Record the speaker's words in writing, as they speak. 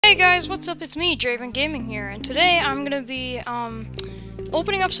Hey guys, what's up? It's me, Draven Gaming here, and today I'm gonna be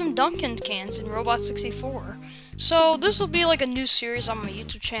opening up some Duncan cans in Robot 64. So this will be like a new series on my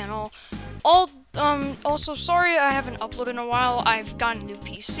YouTube channel. Also sorry I haven't uploaded in a while. I've gotten a new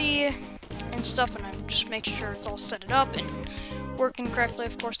PC and stuff, and I'm just making sure it's all set it up and working correctly,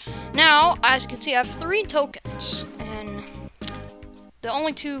 of course. Now, as you can see, I have 3 tokens, and the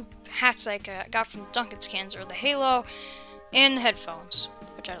only 2 hats I got from Duncan's cans are the Halo and the headphones,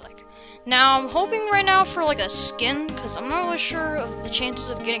 which I like. Now, I'm hoping right now for like a skin, because I'm not really sure of the chances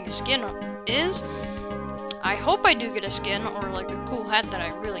of getting a skin is. I hope I do get a skin, or like a cool hat that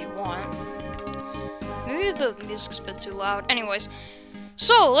I really want. Maybe the music's a bit too loud. Anyways,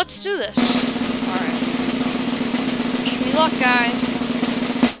 so let's do this. Alright. Wish me luck, guys.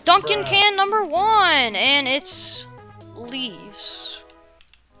 Duncan can number 1, and it's leaves.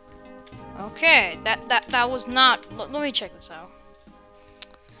 Okay, that was not. Let me check this out.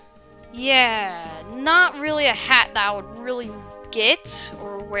 Yeah, not really a hat that I would really get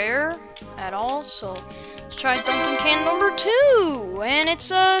or wear at all. So let's try Duncan can number 2, and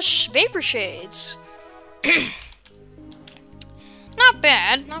it's Vapor Shades. Not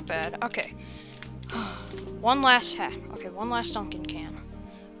bad, not bad. Okay, one last hat. Okay, one last Duncan can.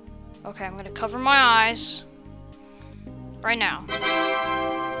 Okay, I'm gonna cover my eyes right now.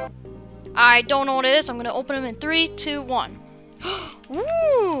 I don't know what it is. I'm gonna open them in 3, 2, 1.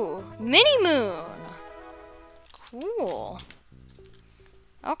 Ooh, mini moon. Cool.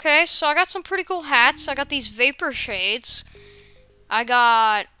 Okay, so I got some pretty cool hats. I got these vapor shades. I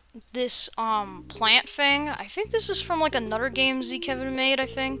got this plant thing. I think this is from like another game Z Kevin made, I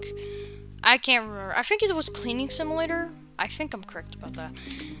think. I can't remember. I think it was Cleaning Simulator. I think I'm correct about that.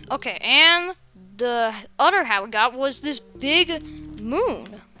 Okay, and the other hat we got was this big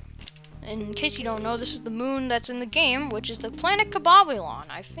moon. In case you don't know, this is the moon that's in the game, which is the planet Kababylon.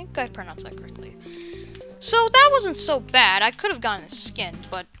 I think I pronounced that correctly. So that wasn't so bad. I could have gotten a skin,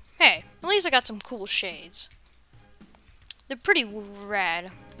 but hey, at least I got some cool shades. They're pretty rad.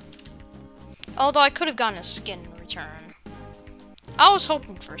 Although I could have gotten a skin in return. I was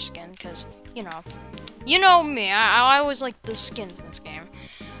hoping for a skin, because, you know me, I always like the skins in this game.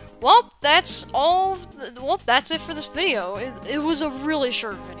 Well, that's all. Well, that's it for this video. It was a really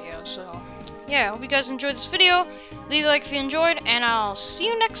short video, so yeah. Hope you guys enjoyed this video. Leave a like if you enjoyed, and I'll see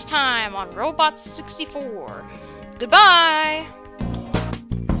you next time on Robot 64. Goodbye.